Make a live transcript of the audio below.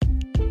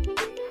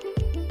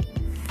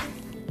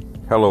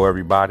Hello,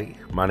 everybody.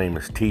 My name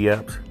is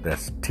T-Ups.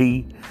 That's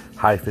T-UPS,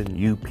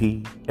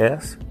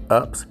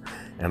 Ups.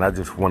 And I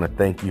just want to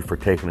thank you for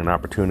taking an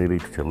opportunity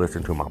to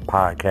listen to my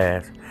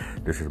podcast.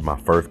 This is my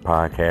first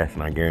podcast,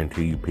 and I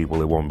guarantee you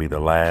people, it won't be the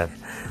last.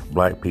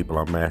 Black people,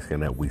 I'm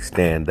asking that we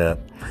stand up.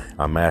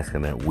 I'm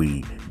asking that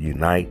we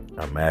unite.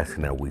 I'm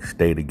asking that we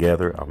stay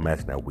together. I'm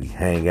asking that we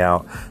hang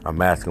out.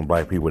 I'm asking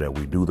black people that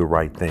we do the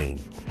right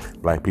thing.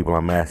 Black people,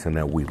 I'm asking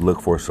that we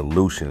look for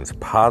solutions,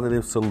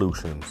 positive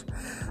solutions.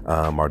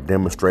 Our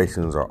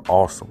demonstrations are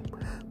awesome,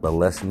 but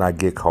let's not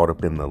get caught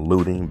up in the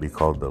looting,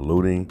 because the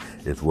looting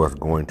is what's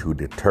going to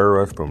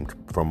deter us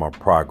from our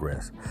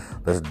progress.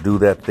 Let's do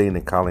that thing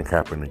that Colin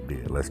Kaepernick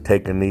did. Let's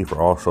take a knee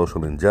for all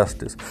social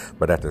injustice,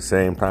 but at the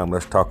same time,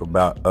 let's talk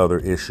about other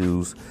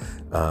issues.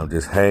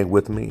 Just hang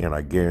with me, and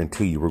I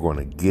guarantee you we're going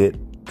to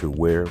get to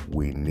where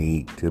we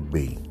need to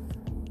be.